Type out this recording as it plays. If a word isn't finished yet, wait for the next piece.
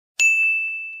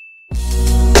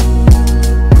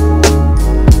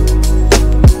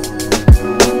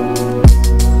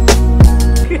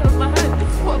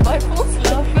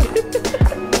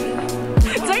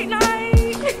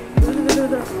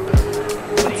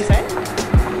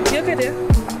here.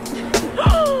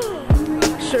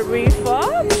 Sharifa,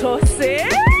 Tosin.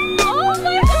 Oh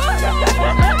my god!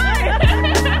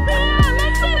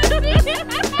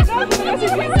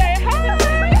 Let's say hi.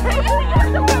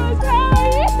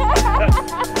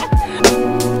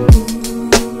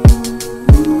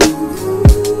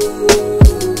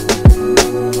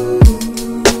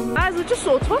 Guys, I just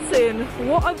saw Tosin.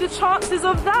 What are the chances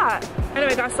of that?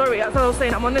 Anyway, guys, sorry. As I was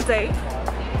saying, I'm on a date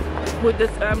with the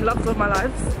loves of my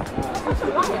life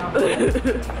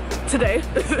today.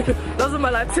 Loves of my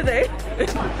life today.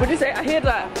 What do you say? I hear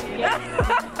that. Yeah.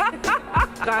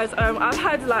 Guys, I've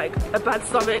had like a bad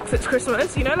stomach since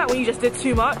Christmas. You know, like when you just did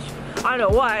too much. I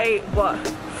don't know what I ate, but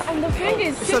and the thing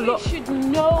is, Jimmy should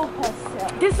know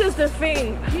herself. This is the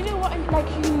thing. Do you know what? Like,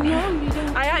 you know, you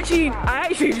don't. I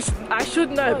should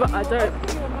know, but I don't.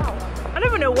 I don't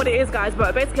even know what it is, guys.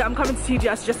 But basically, I'm coming to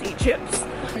TGS to just eat chips.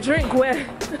 Drink where?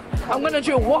 I'm gonna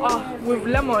drink water with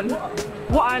lemon.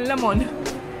 Water and lemon.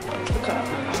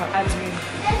 Admin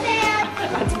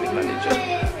manager.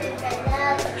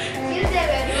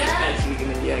 Actually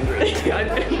gonna be angry.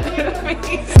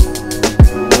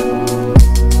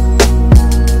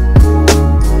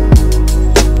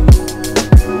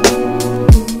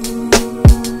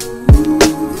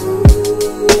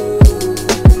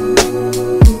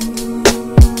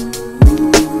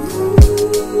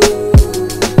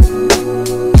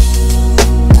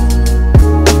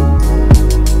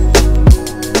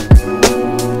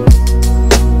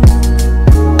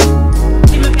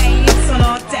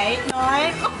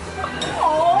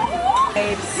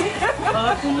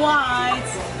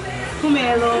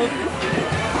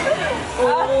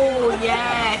 Oh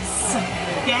yes,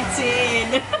 get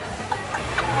in.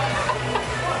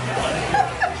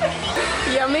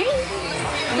 Yummy.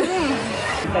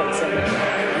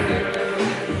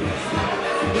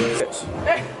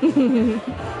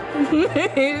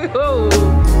 Oh.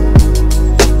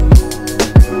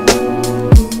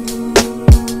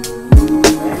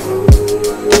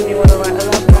 You want to write a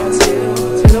love note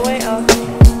to the waiter?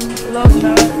 Love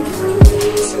note.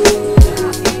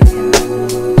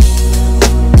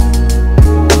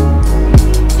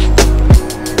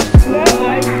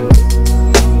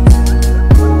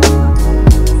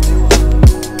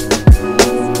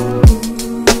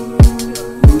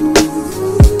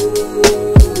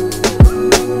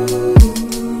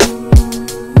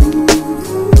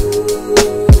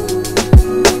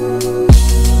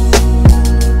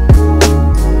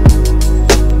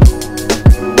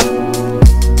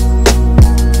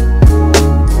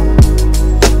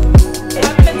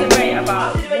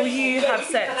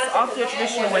 After a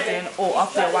traditional wedding or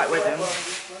after a white wedding?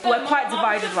 We're quite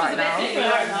divided right now.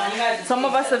 Some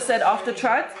of us have said after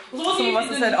trad, some of us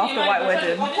have said after white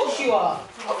wedding. Of course you are.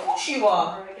 Of course you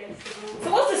are.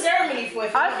 So what's the ceremony for?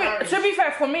 I think, to be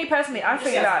fair, for me personally, I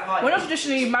think that when you're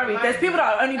traditionally married, there's people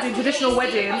that only do traditional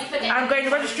weddings and going to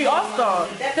registry after.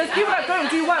 There's people that don't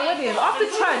do white weddings. After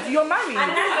trad, you're married.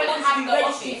 And that's when you do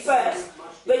registry first.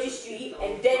 Registry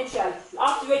and then child.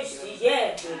 After registry,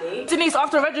 yeah, really. Denise,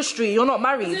 after registry, you're not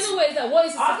married. So in a way, that what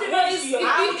is after registry,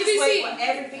 if you see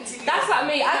everything to be that's like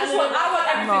me. I want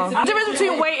everything to be. The difference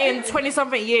between waiting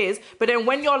 20-something years, but then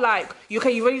when you're like,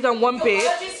 okay, you've already done one bit.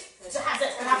 So has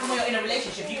that happen when you're in a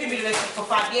relationship? You can be in a relationship for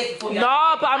 5 years before you.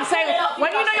 No, but I'm saying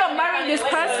when you know you're marrying this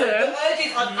person. The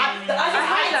urges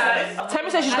are.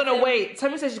 Temi says she's gonna wait.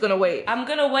 Temi says she's gonna wait. I'm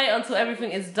gonna wait until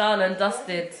everything is done and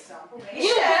dusted. Yeah,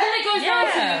 but then it goes down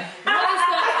to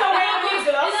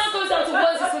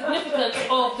what is the significance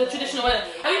of the traditional wedding.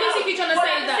 Are you basically trying to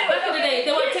say that back in the day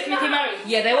they weren't technically married?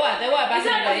 Yeah, they were back in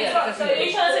the day. Yeah, Are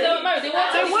you trying to say they weren't married? They were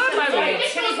married.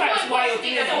 It shows that's why you're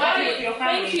doing it. For your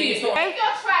family. Thank you. If you're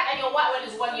trad and your white wedding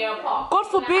is 1 year apart.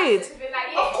 God forbid.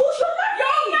 Of course you're married.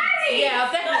 You're married. Yeah,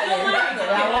 definitely.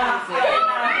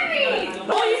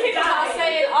 What do you think I'm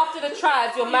saying after the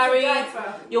trad, you're married,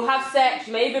 you'll have sex,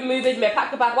 you may even move in, you may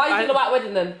pack the bag. Why are you doing the white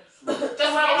wedding then? I want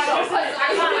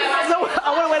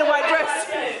to wear the white dress.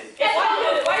 Why are you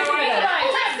doing it?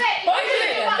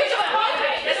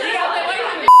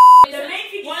 The main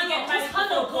thing is to get married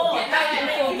before God.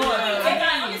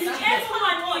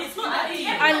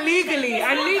 And legally.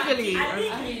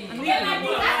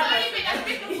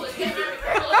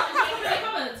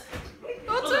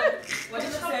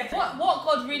 What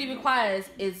God really requires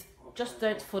is just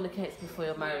don't fornicate before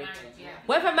you're married.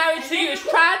 Whether marriage to you is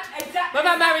trad,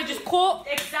 whether marriage is court,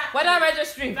 whether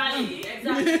registry. But do it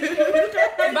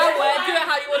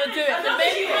how you want to do it. The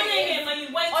main thing when you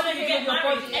wait till you get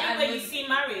married, anyway you see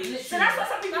marriage. So that's why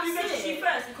some people do registry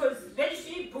first, because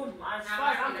registry, boom, as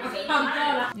far as I'm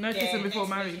concerned. No kissing before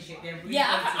marriage.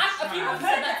 Yeah, a few people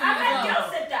said that to me as well. I've heard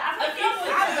girls said that. I've heard people said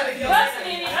that.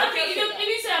 Personally, I think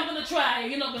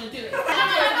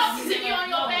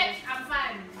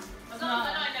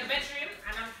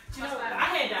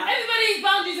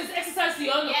exercise to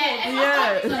your own accord.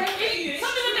 Yeah.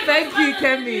 Thank you,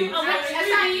 Kemi.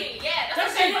 Exactly. Yeah, that's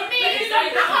That's what it. I mean. If you know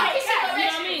you can't, you know what I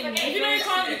mean? If you know you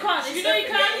can't, you can't. If you know you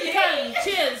can, you can.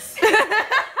 Cheers.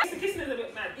 Kissing is a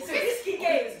bit mad. It's a risky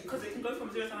game because it can go from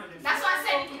 0 to 100. That's what I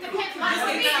said. It depends on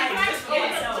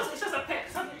It's just a pet.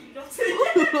 Something you don't say.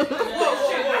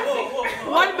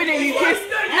 1 minute you kiss,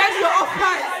 next you're off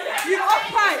pipes. You off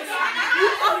pipes. You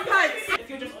off pipes. If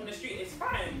you're just on the street, it's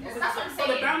fine. That's what I'm On the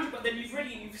saying. boundary, but then you've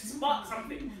sparked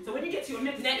something. So when you get to your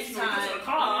next Next time, time. to the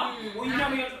car, or you know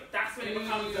when that's when it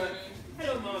becomes a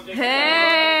hello, mom.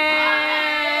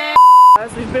 Hey.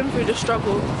 As we've been through the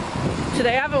struggle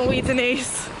today, haven't we,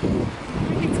 Denise?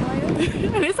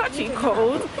 It's actually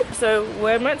cold, so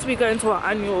we're meant to be going to our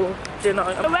annual dinner.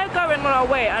 We're going on our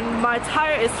way, and my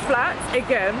tire is flat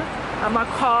again, and my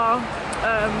car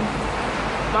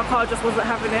just wasn't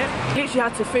having it. Literally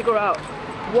had to figure out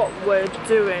what we're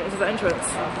doing. This is the entrance.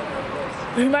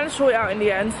 We managed to sort it out in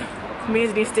the end. Me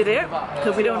and Denise did it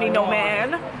because we don't need no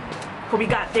man. But we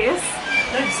got this.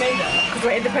 Don't say that. Because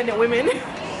we're independent women.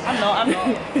 I'm not.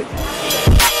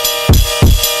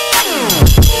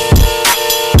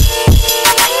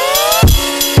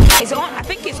 It's on. I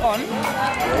think it's on.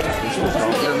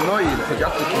 It's annoying because you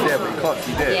have to see there, but you can't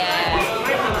see there. Yeah.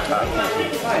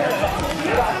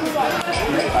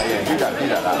 Yeah, do that.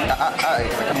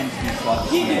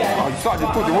 You started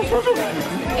recording. What's wrong?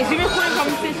 Is the recording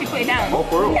coming since you put it down? Oh,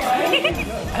 for real? I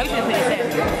hope you put it there.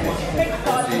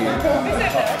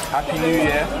 Happy New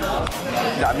Year.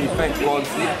 That means thank God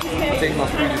for taking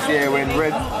us through this year when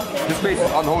red. This place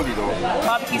is unholy though.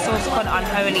 Barbecue sauce called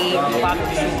unholy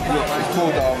barbecue sauce. Look, it's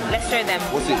called Let's show them.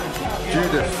 what's it?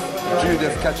 Judas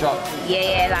ketchup.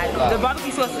 Yeah, like the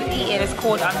barbecue sauce we're eating is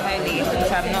called unholy,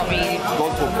 which I'm not really.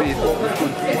 God forbid, what was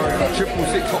called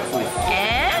 666 hot sauce.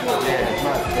 Eh? Yeah, it's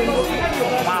mad.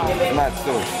 Wow. It's mad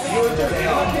still.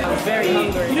 I'm very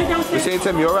hungry. You're saying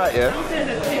to me, you're right, yeah?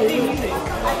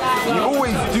 You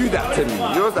always do that to me.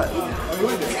 You're that.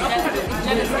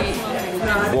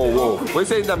 Whoa. What you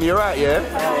saying to me, you're right, yeah?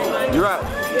 You're right.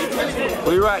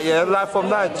 Well, you're right, yeah? Live from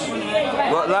Nudge.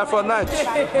 What, live from Nudge?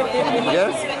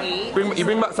 Yeah? You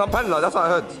bring back some panela, that's what I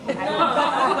heard.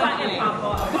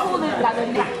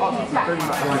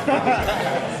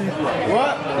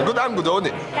 What? A good angle, don't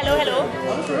it? Hello.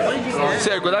 You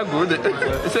say a good angle, isn't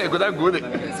it? You say a good angle, isn't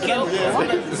it?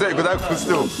 You say a good angle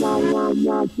still.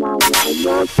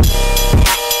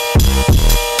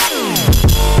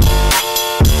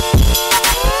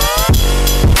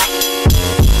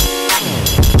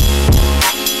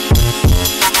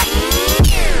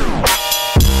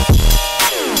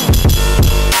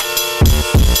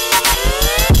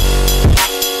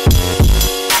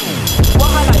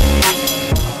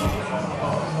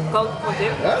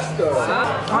 Let's go.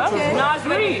 Okay. No, it's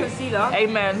really concealer.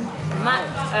 Amen. Matte,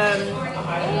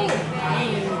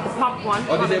 the pump one.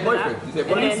 Oh, did you say boyfriend? Did you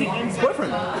say boyfriend?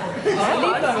 Boyfriend?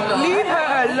 Leave her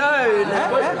alone.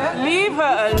 Leave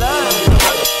her alone.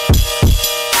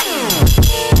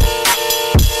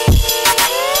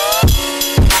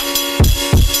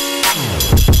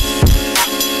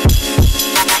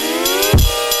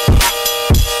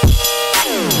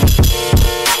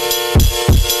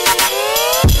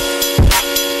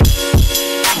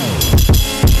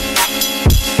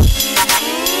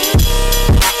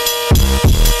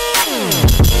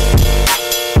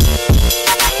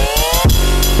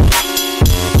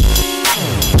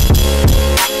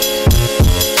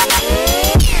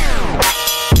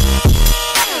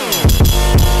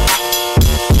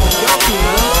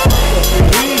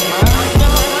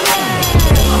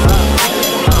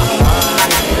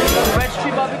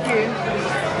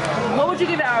 What would you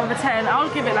give it out of a 10? I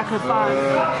would give it like a 5. I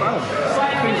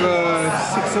think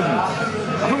 6, 7. I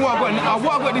think what I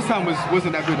got this time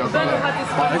wasn't that good. It's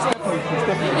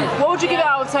definitely. What would you give it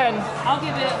out of 10? I'll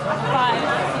give it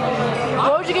 5.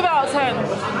 What would you give it out of 10?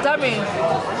 Dummy. 10?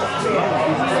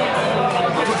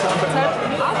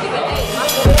 I'll give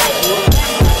it 8.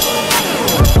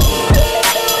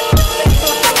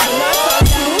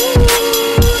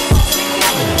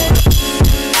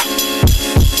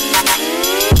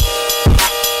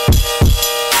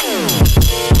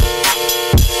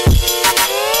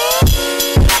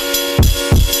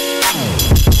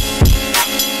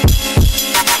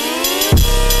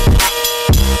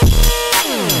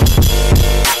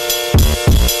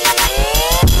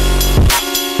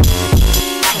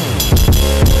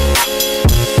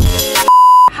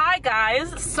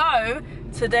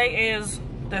 Today is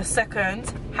the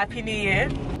 2nd. Happy New Year.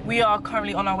 We are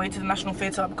currently on our way to the National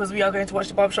Theatre because we are going to watch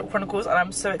the Barbershop Chronicles, and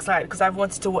I'm so excited because I've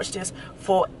wanted to watch this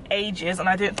for ages and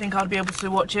I didn't think I'd be able to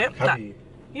watch it. Have you?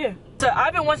 yeah. So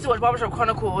I've been wanting to watch Barbershop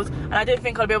Chronicles, and I didn't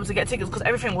think I'd be able to get tickets because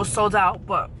everything was sold out,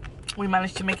 but we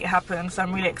managed to make it happen, so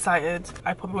I'm really excited.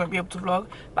 I probably won't be able to vlog,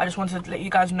 but I just wanted to let you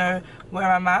guys know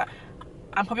where I'm at.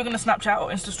 I'm probably gonna Snapchat or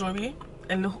Insta story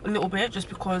a little bit, just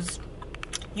because,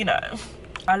 you know,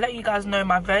 I'll let you guys know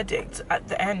my verdict at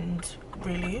the end,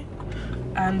 really.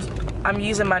 And I'm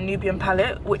using my Nubian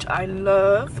palette, which I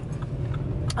love.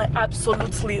 I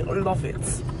absolutely love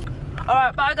it. All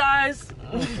right, bye guys.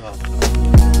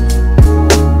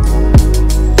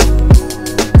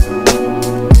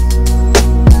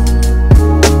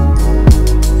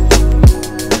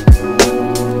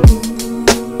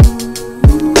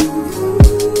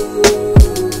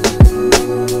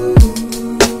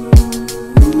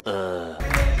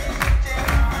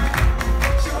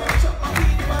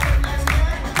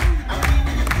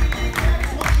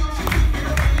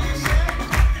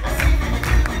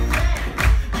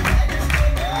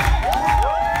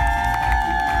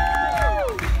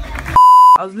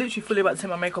 I was literally fully about to take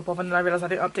my makeup off, and then I realized I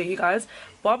didn't update you guys.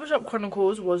 Barbershop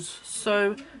Chronicles was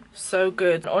so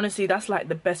good. Honestly, that's like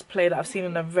the best play that I've seen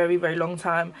in a very long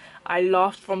time. I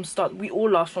laughed from start. We all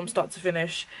laughed from start to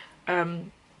finish. It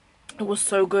was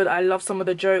so good. I love some of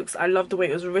the jokes. I love the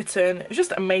way it was written. It's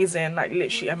just amazing, like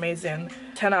literally amazing.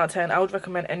 10 out of 10. I would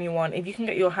recommend anyone, if you can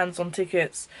get your hands on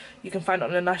tickets, you can find it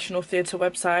on the National Theatre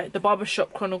website. The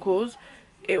Barbershop Chronicles,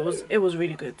 it was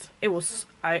really good. It was,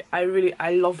 I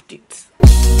loved it.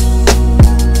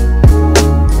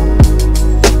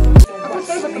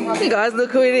 Hey guys,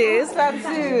 look who it is.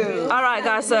 Alright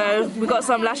guys, so we got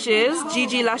some lashes,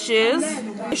 GG lashes.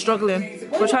 We're struggling.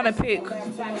 We're trying to pick.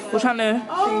 We're trying to.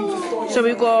 So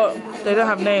we got, they don't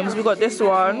have names. We got this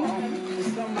one.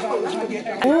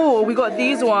 Oh, we got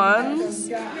these ones.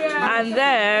 And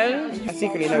then I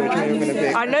secretly know which one you're gonna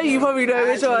pick. I know you probably know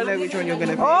which one. I know which one you're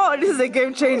gonna pick. Oh, this is a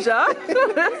game changer.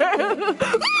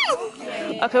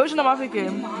 Okay, which one am I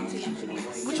picking?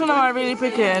 Which one am I really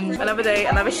picking? Another day,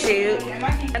 another shoot.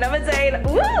 Another day.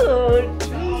 Woo!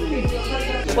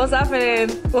 What's happening?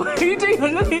 What are you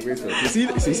doing?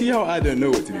 See how I don't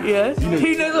know what to do? Yeah? You know,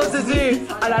 He knows what to do.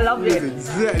 And I love it.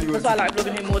 exactly what That's why I like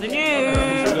vlogging him more than you.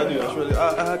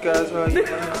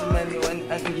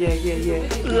 guys, yeah.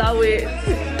 Love it.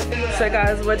 So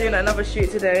guys, we're doing another shoot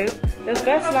today. There's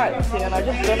best lights here, and I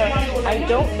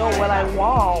don't know what I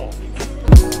want.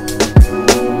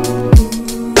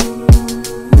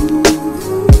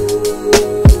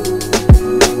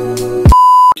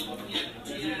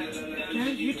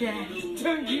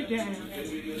 Don't you dare.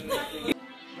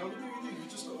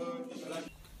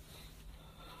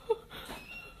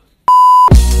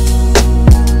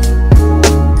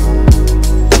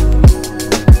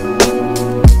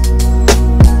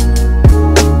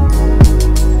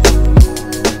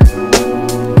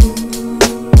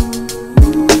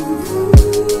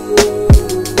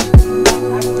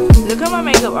 Look at my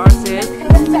makeup artist. Look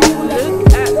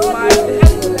at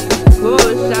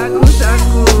my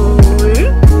shaku.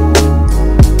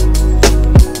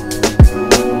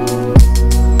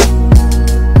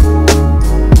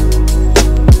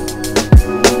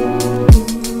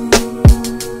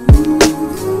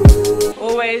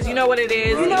 Always, you know what it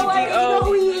is. EDO.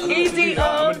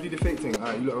 I'm gonna do the fake thing.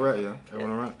 Alright, you look alright, yeah?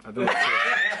 Everyone alright? I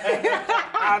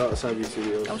don't outside you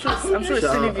studio. I'm sure it's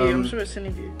Cineview. I'm sure it's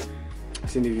Cineview.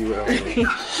 Cineview,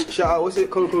 whatever. Shout out, what's it?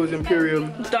 Chronicles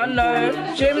Imperium. Don't know.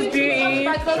 James Beauty.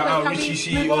 Shout out Richie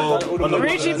CEO.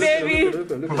 Richie baby.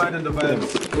 Providing the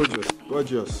vibes.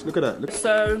 Gorgeous. Look at that. Look.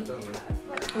 So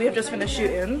we have just finished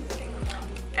shooting,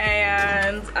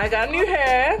 and I got new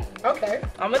hair. Okay.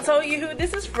 I'm gonna tell you who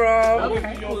this is from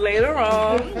later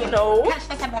on. You know.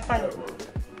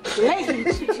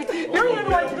 Ladies. You're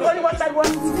the only one that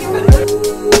wants to do it.